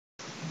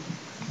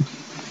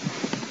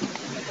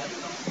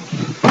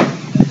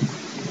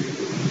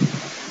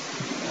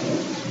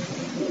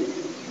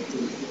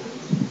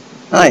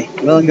Hi,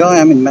 well here I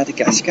am in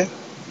Madagascar.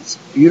 It's a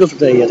beautiful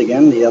day yet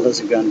again. The others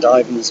have gone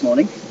diving this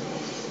morning.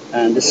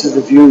 And this is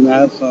the view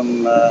now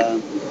from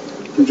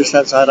just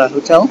outside our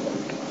hotel.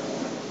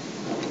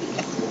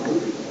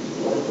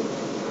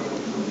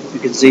 You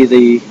can see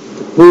the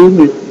pool.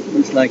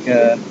 It's like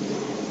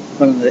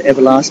one of the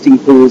everlasting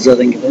pools, I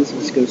think it is,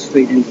 which goes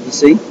straight into the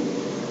sea.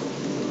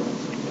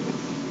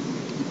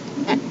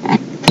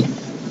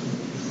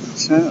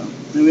 So,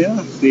 there we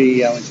are.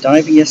 We went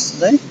diving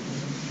yesterday.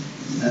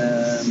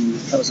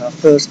 That was our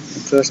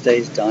first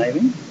day's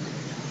diving.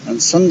 On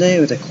Sunday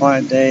we had a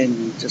quiet day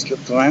and just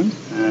looked around,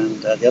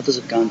 and the others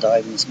have gone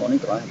diving this morning,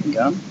 but I haven't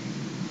gone.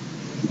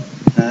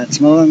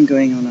 Tomorrow I'm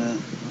going on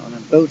a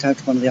boat out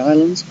to one of the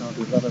islands.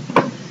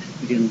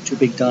 We're doing 2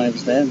 big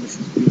dives there, which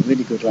was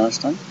really good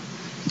last time.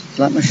 If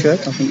you like my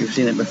shirt, I think you've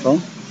seen it before.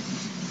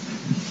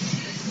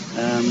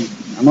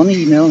 I'm on the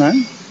email now,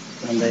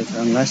 and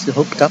I'm nicely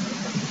hooked up.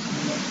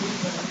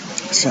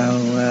 So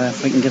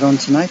if I can get on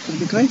tonight, that'll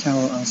be great.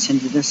 I'll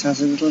send you this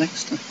as a little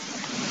extra.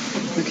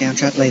 Okay, I'll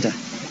chat later.